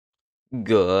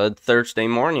Good Thursday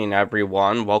morning,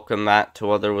 everyone. Welcome back to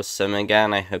Weather with Sim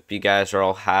again. I hope you guys are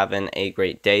all having a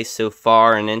great day so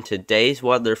far. And in today's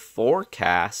weather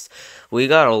forecast, we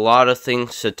got a lot of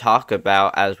things to talk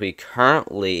about as we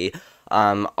currently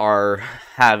are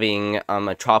having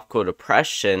a tropical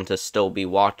depression to still be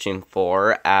watching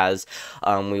for, as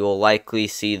we will likely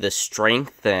see the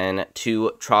strengthen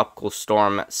to tropical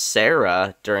storm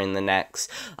Sara during the next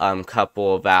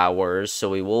couple of hours. So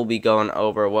we will be going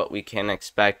over what we can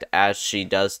expect as she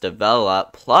does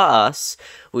develop. Plus,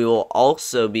 we will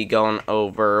also be going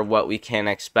over what we can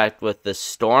expect with the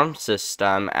storm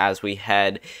system as we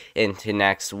head into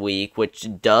next week, which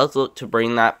does look to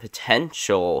bring that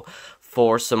potential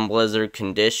for some blizzard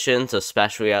conditions,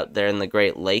 especially out there in the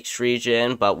Great Lakes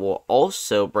region, but will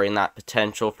also bring that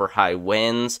potential for high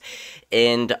winds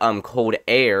and cold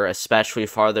air, especially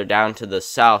farther down to the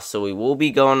south. So we will be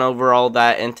going over all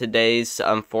that in today's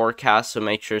forecast, so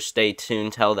make sure to stay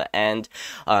tuned till the end,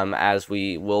 as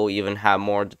we will even have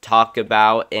more to talk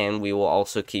about, and we will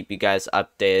also keep you guys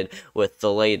updated with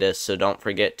the latest. So don't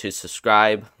forget to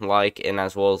subscribe, like, and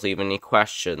as well as leave any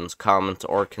questions, comments,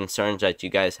 or concerns that you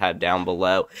guys have down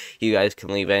below. You guys can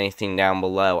leave anything down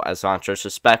below as long as you're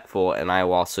respectful, and I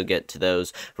will also get to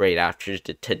those right after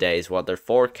today's weather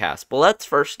forecast. But let's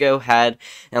first go ahead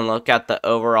and look at the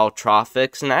overall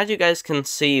tropics. And as you guys can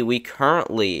see, we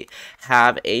currently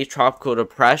have a tropical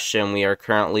depression we are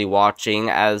currently watching,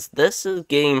 as this is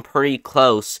getting pretty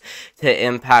close to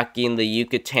impacting the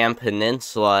Yucatan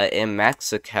Peninsula in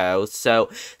Mexico. So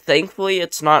thankfully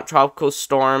it's not tropical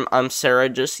storm Sara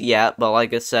just yet, but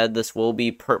like I said, this will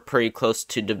be pretty close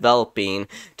to developing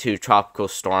to tropical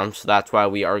storm, so that's why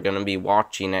we are going to be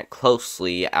watching it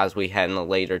closely as we head in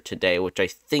later today, which I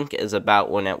think is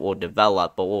about when it will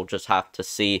develop, but we'll just have to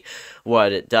see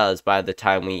what it does by the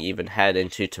time we even head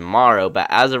into tomorrow. But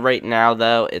as of right now,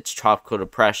 though, it's tropical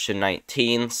depression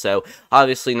 19, so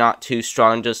obviously not too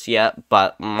strong just yet,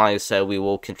 but like I said, we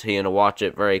will continue to watch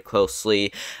it very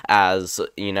closely, as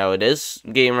you know, it is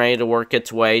getting ready to work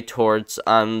its way towards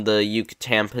the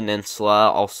Yucatan Peninsula,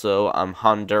 also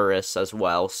Honduras as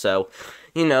well. So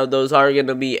you know, those are going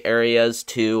to be areas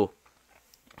to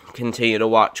continue to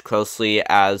watch closely,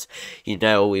 as you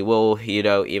know, we will, you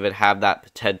know, even have that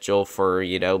potential for,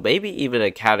 you know, maybe even a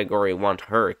category 1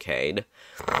 hurricane.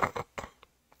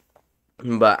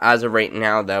 But as of right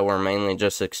now, though, we're mainly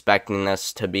just expecting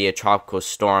this to be a tropical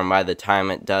storm by the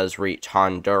time it does reach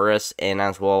Honduras, and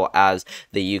as well as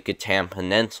the Yucatan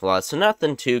Peninsula. So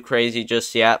nothing too crazy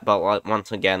just yet, but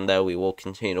once again, though, we will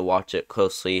continue to watch it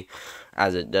closely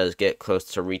as it does get close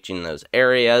to reaching those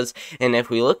areas. And if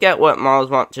we look at what models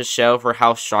want to show for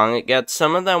how strong it gets,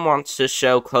 some of them wants to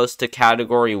show close to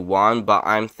category 1, but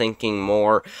I'm thinking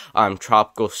more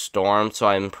tropical storm, so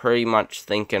I'm pretty much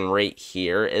thinking right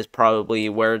here is probably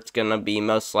where it's gonna be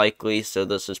most likely. So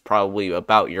this is probably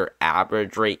about your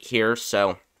average right here.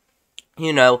 So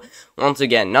you know, once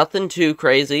again, nothing too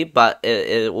crazy, but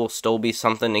it will still be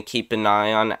something to keep an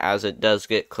eye on as it does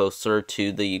get closer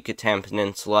to the Yucatan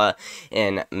Peninsula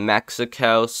in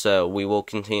Mexico. So we will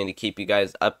continue to keep you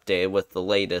guys updated with the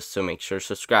latest, so make sure to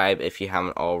subscribe if you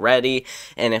haven't already.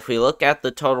 And if we look at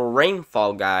the total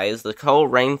rainfall, guys, the total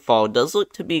rainfall does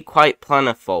look to be quite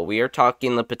plentiful. We are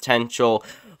talking the potential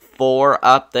for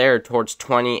up there towards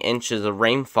 20 inches of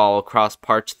rainfall across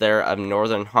parts there of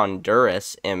northern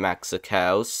Honduras in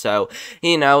Mexico. So,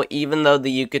 you know, even though the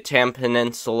Yucatan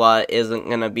Peninsula isn't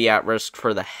going to be at risk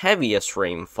for the heaviest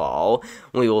rainfall,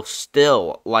 we will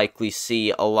still likely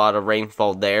see a lot of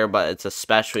rainfall there, but it's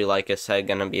especially, like I said,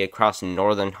 going to be across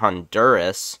northern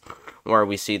Honduras, where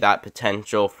we see that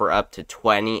potential for up to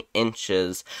 20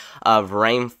 inches of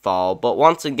rainfall. But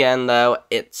once again, though,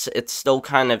 it's still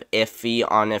kind of iffy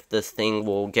on if this thing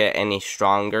will get any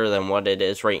stronger than what it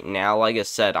is right now. Like I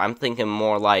said, I'm thinking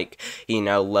more like, you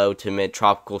know, low to mid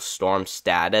tropical storm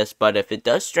status, but if it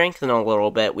does strengthen a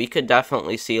little bit, we could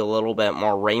definitely see a little bit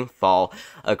more rainfall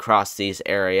across these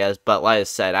areas. But like I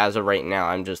said, as of right now,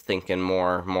 I'm just thinking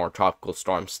more tropical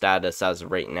storm status as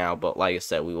of right now. But like I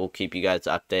said, we will keep you guys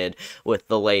updated with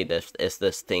the latest as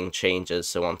this thing changes.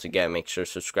 So once again, make sure to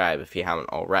subscribe if you haven't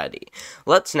already.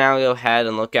 Let's now go ahead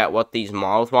and look at what these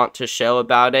models want to show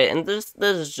about it, and this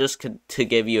is just to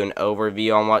give you an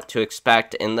overview on what to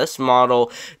expect. And this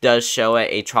model does show it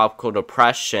a tropical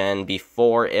depression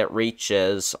before it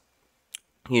reaches,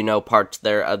 you know, parts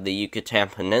there of the Yucatan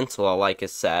Peninsula, like I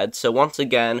said. So once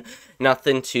again,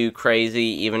 nothing too crazy.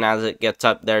 Even as it gets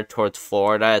up there towards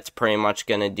Florida, it's pretty much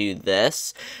going to do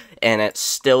this. and it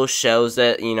still shows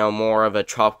it, more of a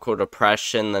tropical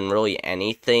depression than really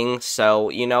anything.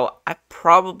 So, I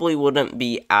probably wouldn't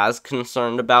be as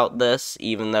concerned about this,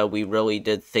 even though we really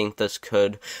did think this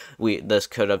could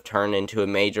have turned into a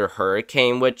major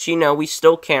hurricane, which, we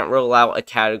still can't rule out a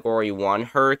Category 1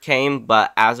 hurricane,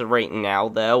 but as of right now,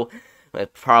 though,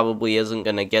 it probably isn't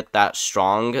going to get that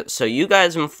strong. So you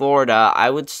guys in Florida, I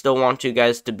would still want you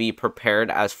guys to be prepared,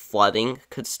 as flooding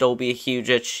could still be a huge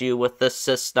issue with this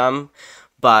system,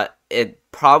 but it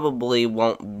probably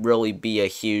won't really be a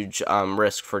huge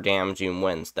risk for damaging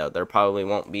winds, though. There probably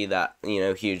won't be that,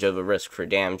 huge of a risk for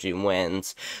damaging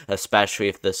winds, especially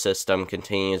if the system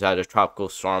continues as a tropical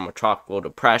storm or tropical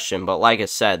depression. But like I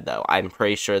said, though, I'm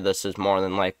pretty sure this is more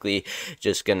than likely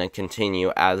just going to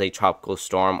continue as a tropical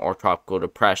storm or tropical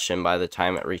depression by the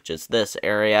time it reaches this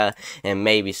area, and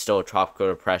maybe still a tropical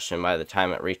depression by the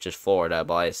time it reaches Florida.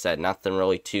 But like I said, nothing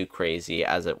really too crazy,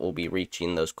 as it will be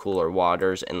reaching those cooler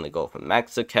waters in the Gulf of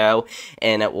Mexico,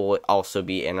 and it will also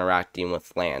be interacting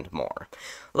with land more.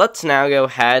 Let's now go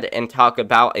ahead and talk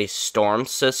about a storm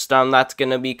system that's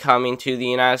going to be coming to the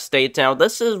United States. Now,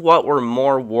 this is what we're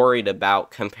more worried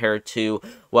about compared to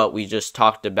what we just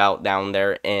talked about down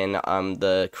there in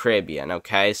the Caribbean,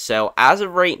 okay? So, as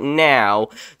of right now,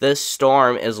 this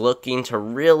storm is looking to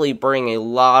really bring a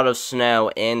lot of snow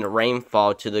and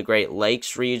rainfall to the Great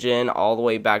Lakes region, all the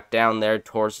way back down there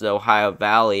towards the Ohio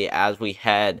Valley as we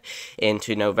head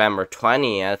into November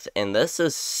 20th, and this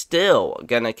is still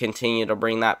going to continue to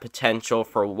bring that potential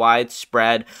for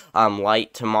widespread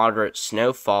light to moderate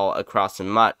snowfall across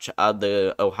much of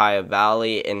the Ohio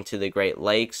Valley into the Great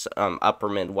Lakes, upper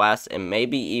Midwest, and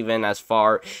maybe even as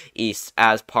far east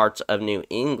as parts of New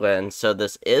England. So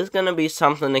this is going to be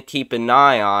something to keep an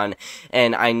eye on,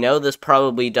 and I know this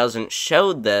probably doesn't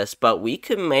show this, but we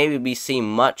could maybe be seeing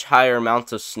much higher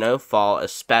amounts of snowfall,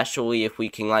 especially if we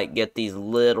can get these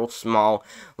little small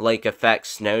lake effect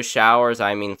snow showers.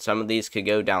 I mean, some of these could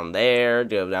go down there.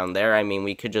 I mean,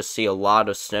 we could just see a lot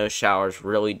of snow showers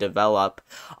really develop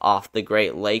off the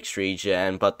Great Lakes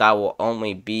region, but that will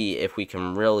only be if we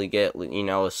can really get,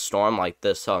 a storm like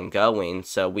this ongoing.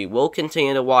 So we will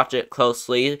continue to watch it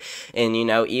closely, and,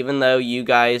 even though you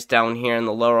guys down here in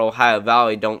the lower Ohio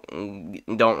Valley don't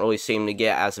really seem to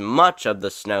get as much of the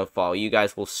snowfall, you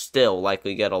guys will still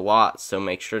likely get a lot, so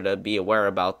make sure to be aware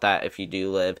about that if you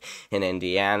do live in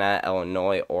Indiana,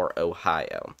 Illinois, or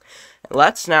Ohio.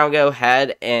 Let's now go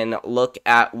ahead and look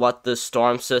at what the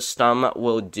storm system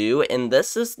will do, and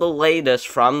this is the latest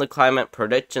from the Climate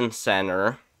Prediction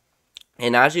Center.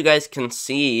 And as you guys can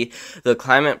see, the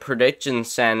Climate Prediction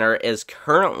Center is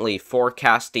currently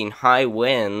forecasting high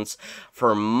winds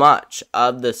for much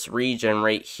of this region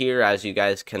right here, as you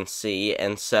guys can see.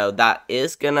 And so that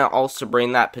is going to also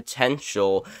bring that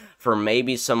potential for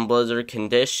maybe some blizzard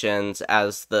conditions,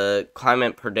 as the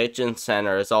Climate Prediction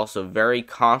Center is also very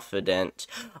confident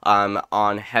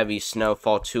on heavy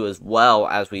snowfall too, as well,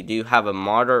 as we do have a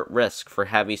moderate risk for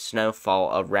heavy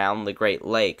snowfall around the Great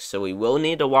Lakes. So we will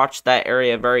need to watch that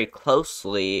area very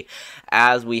closely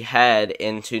as we head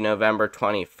into November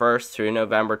 21st through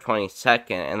November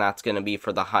 22nd, and that's going to be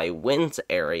for the high winds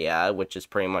area, which is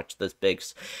pretty much this big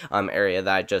area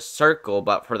that I just circled.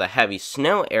 But for the heavy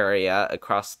snow area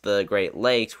across the Great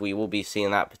Lakes, we will be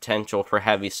seeing that potential for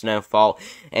heavy snowfall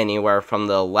anywhere from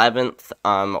the 11th,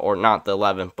 or not the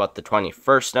 11th, but the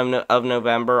 21st of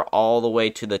November, all the way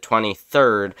to the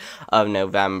 23rd of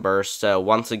November. So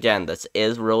once again, this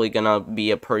is really going to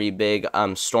be a pretty big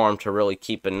storm to really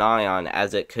keep an eye on,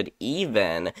 as it could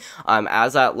even,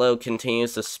 as that low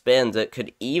continues to spin, it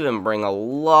could even bring a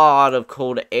lot of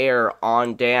cold air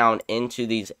on down into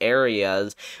these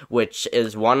areas, which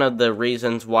is one of the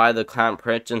reasons why the Climate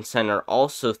Prediction Center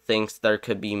also thinks there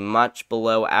could be much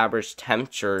below average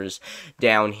temperatures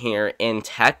down here in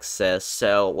Texas.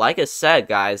 So like I said,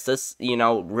 guys, this,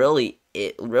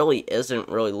 it really isn't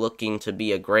really looking to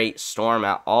be a great storm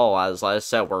at all. As I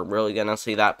said, we're really going to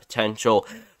see that potential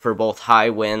for both high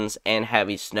winds and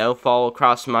heavy snowfall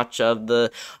across much of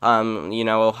the,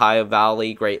 Ohio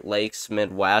Valley, Great Lakes,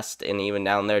 Midwest, and even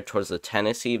down there towards the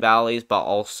Tennessee valleys, but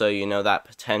also, that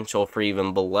potential for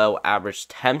even below average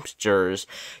temperatures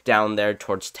down there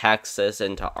towards Texas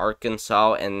into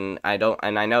Arkansas, and I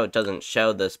know it doesn't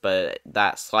show this, but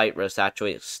that slight risk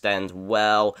actually extends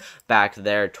well back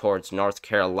there towards North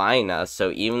Carolina.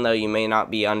 So even though you may not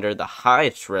be under the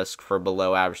highest risk for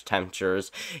below average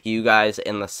temperatures, you guys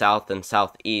in the south and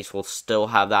southeast will still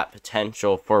have that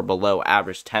potential for below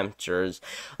average temperatures.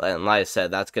 And like I said,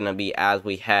 that's going to be as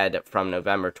we head from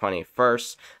November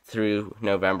 21st through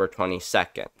November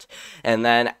 22nd. And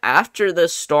then after the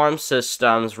storm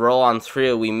systems roll on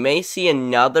through, we may see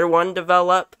another one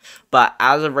develop, but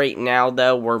as of right now,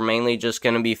 though, we're mainly just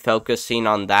going to be focusing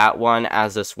on that one,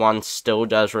 as this one still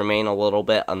does remain a little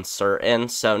bit uncertain.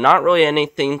 So not really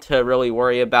anything to really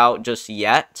worry about just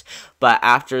yet. But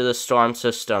after the storm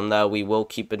system, though, we will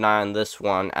keep an eye on this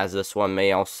one, as this one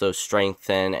may also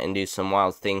strengthen and do some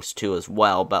wild things too as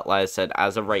well. But like I said,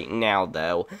 as of right now,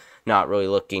 though, not really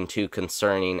looking too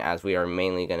concerning, as we are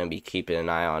mainly going to be keeping an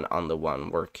eye on the one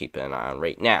we're keeping an eye on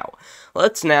right now.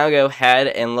 Let's now go ahead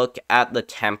and look at the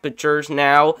temperatures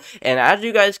now. And as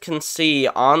you guys can see,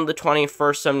 on the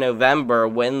 21st of November,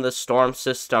 when the storm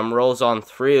system rolls on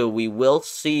through, we will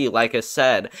see, like I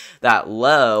said, that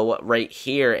low right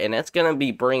here, and it's going to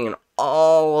be bringing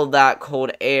all of that cold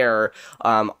air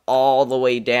all the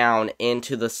way down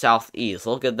into the southeast.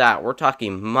 Look at that. We're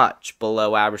talking much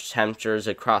below average temperatures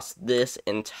across this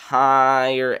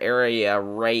entire area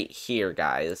right here,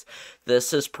 guys.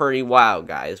 This is pretty wild,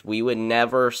 guys. We would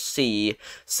never see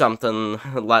something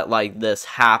like this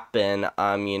happen,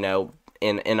 you know,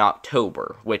 in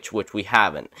October, which we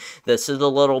haven't. This is a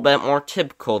little bit more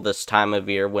typical this time of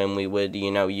year, when we would,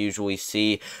 you know, usually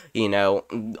see, you know,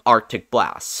 Arctic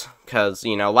blasts. Because,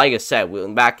 you know, like I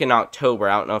said, back in October,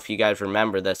 I don't know if you guys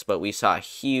remember this, but we saw a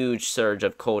huge surge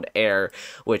of cold air,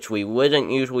 which we wouldn't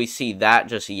usually see that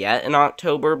just yet in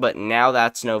October, but now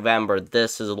that's November,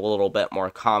 this is a little bit more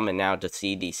common now to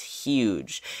see these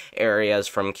huge areas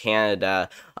from Canada,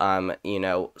 you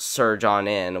know, surge on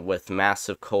in with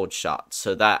massive cold shots.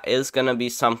 So that is going to be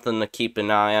something to keep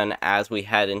an eye on as we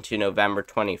head into November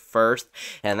 21st,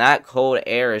 and that cold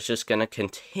air is just going to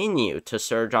continue to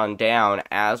surge on down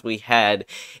as we head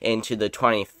into the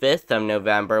 25th of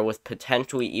November, with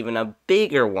potentially even a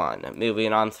bigger one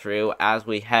moving on through as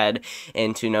we head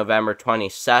into November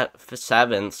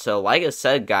 27th. So like I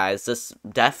said, guys, this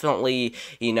definitely,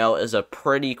 you know, is a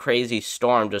pretty crazy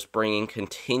storm, just bringing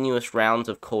continuous rounds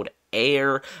of cold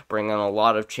air, bringing a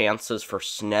lot of chances for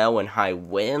snow and high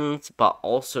winds, but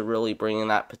also really bringing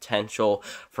that potential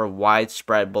for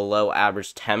widespread below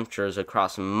average temperatures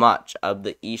across much of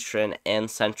the eastern and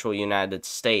central United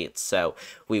States. So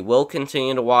we will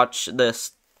continue to watch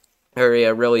this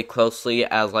area really closely,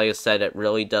 as like I said, it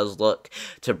really does look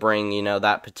to bring, you know,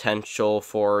 that potential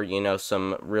for, you know,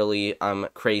 some really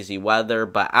crazy weather.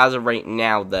 But as of right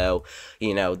now, though,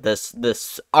 you know,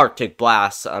 this Arctic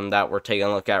blast that we're taking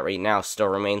a look at right now still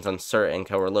remains uncertain,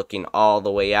 because we're looking all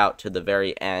the way out to the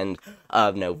very end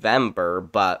of November.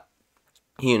 But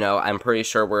you know, I'm pretty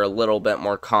sure we're a little bit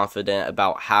more confident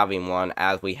about having one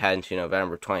as we head into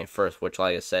November 21st, which,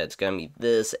 like I said, it's going to be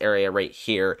this area right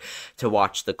here to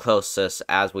watch the closest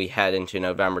as we head into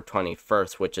November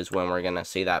 21st, which is when we're going to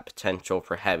see that potential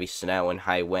for heavy snow and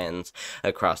high winds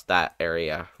across that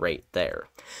area right there.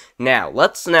 Now,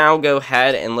 let's now go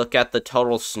ahead and look at the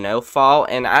total snowfall,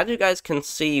 and as you guys can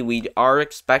see, we are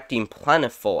expecting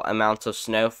plentiful amounts of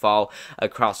snowfall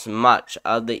across much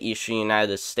of the eastern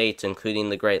United States,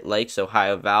 including the Great Lakes,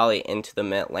 Ohio Valley, into the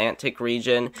Mid-Atlantic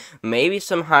region. Maybe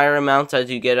some higher amounts as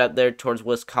you get up there towards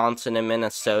Wisconsin and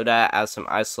Minnesota, as some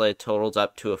isolated totals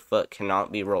up to a foot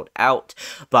cannot be rolled out,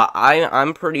 but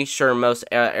I'm pretty sure most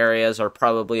areas are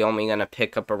probably only going to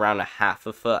pick up around a half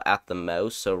a foot at the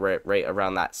most, so right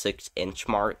around that 6-inch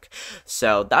mark.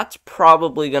 So that's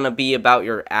probably going to be about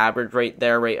your average right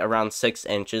there. Right around 6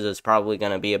 inches is probably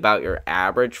going to be about your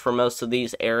average for most of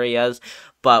these areas.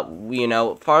 But, you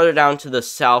know, farther down to the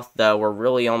south, though, we're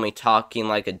really only talking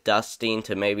like a dusting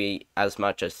to maybe as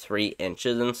much as 3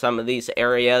 inches in some of these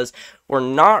areas. We're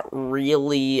not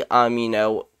really, you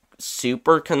know,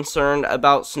 super concerned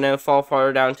about snowfall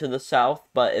farther down to the south,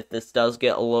 but if this does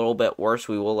get a little bit worse,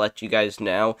 we will let you guys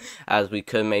know, as we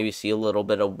could maybe see a little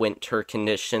bit of winter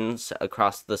conditions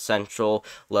across the central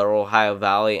lower Ohio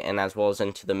Valley and as well as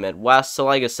into the Midwest. So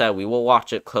like I said, we will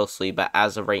watch it closely, but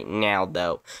as of right now,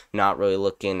 though, not really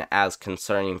looking as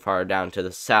concerning farther down to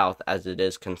the south as it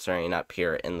is concerning up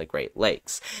here in the Great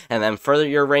Lakes. And then further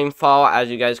your rainfall,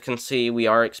 as you guys can see, we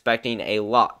are expecting a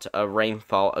lot of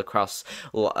rainfall across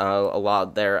a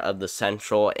lot there of the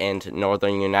central and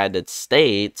northern United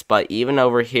States, but even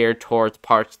over here towards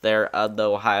parts there of the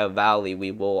Ohio Valley,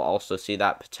 we will also see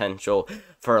that potential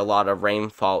for a lot of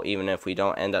rainfall, even if we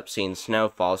don't end up seeing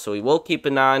snowfall. So we will keep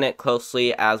an eye on it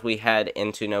closely as we head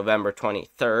into November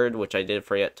 23rd, which I did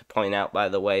forget to point out, by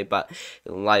the way, but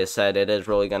like I said, it is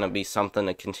really going to be something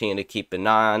to continue to keep an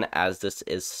eye on, as this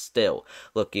is still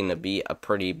looking to be a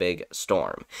pretty big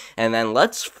storm. And then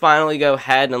let's finally go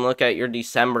ahead and look at your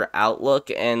December weather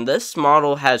outlook, and this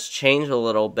model has changed a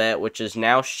little bit, which is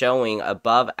now showing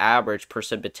above average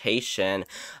precipitation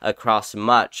across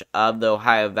much of the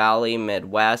Ohio Valley,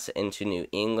 Midwest, into New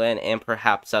England, and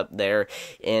perhaps up there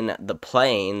in the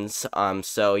plains.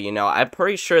 So, I'm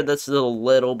pretty sure this is a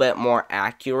little bit more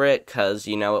accurate, because,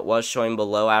 it was showing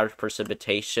below average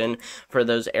precipitation for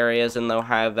those areas in the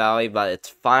Ohio Valley, but it's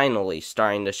finally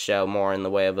starting to show more in the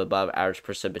way of above average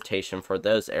precipitation for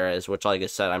those areas, which, like I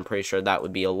said, I'm pretty sure that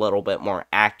would be a little bit more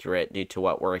accurate due to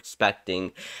what we're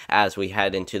expecting as we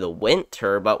head into the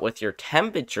winter. But with your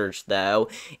temperatures, though,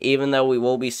 even though we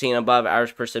will be seeing above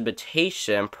average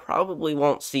precipitation, probably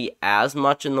won't see as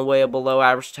much in the way of below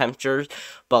average temperatures.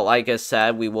 But like I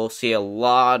said, we will see a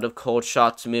lot of cold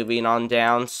shots moving on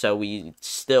down, so we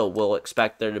still will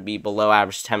expect there to be below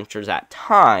average temperatures at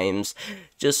times,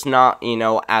 just not,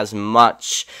 as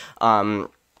much,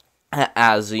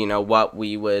 as, what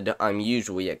we would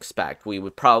usually expect. We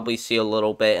would probably see a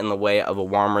little bit in the way of a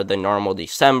warmer than normal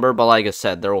December, but like I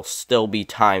said, there will still be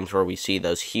times where we see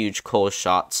those huge cold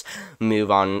shots move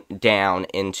on down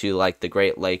into, like, the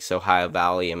Great Lakes, Ohio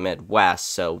Valley, and Midwest,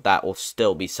 so that will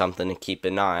still be something to keep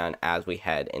an eye on as we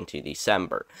head into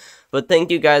December. But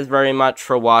thank you guys very much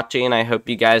for watching. I hope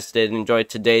you guys did enjoy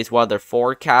today's weather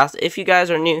forecast. If you guys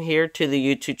are new here to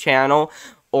the YouTube channel,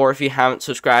 or if you haven't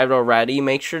subscribed already,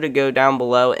 make sure to go down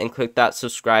below and click that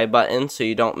subscribe button so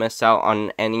you don't miss out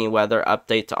on any weather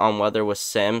updates on Weather with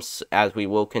Sims, as we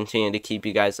will continue to keep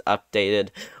you guys updated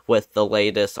with the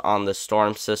latest on the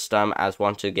storm system, as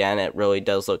once again it really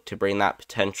does look to bring that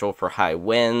potential for high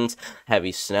winds,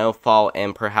 heavy snowfall,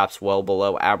 and perhaps well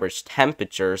below average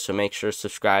temperatures. So make sure to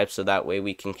subscribe so that way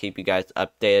we can keep you guys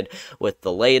updated with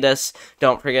the latest.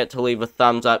 Don't forget to leave a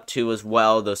thumbs up too as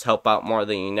well. Those help out more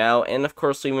than you know. And of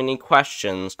course, leave any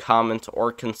questions, comments,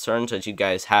 or concerns that you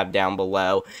guys have down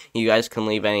below. You guys can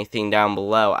leave anything down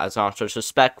below, as long as it's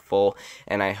respectful.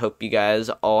 And I hope you guys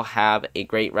all have a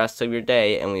great rest of your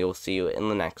day, and we will see you in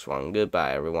the next one.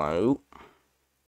 Goodbye, everyone. Ooh.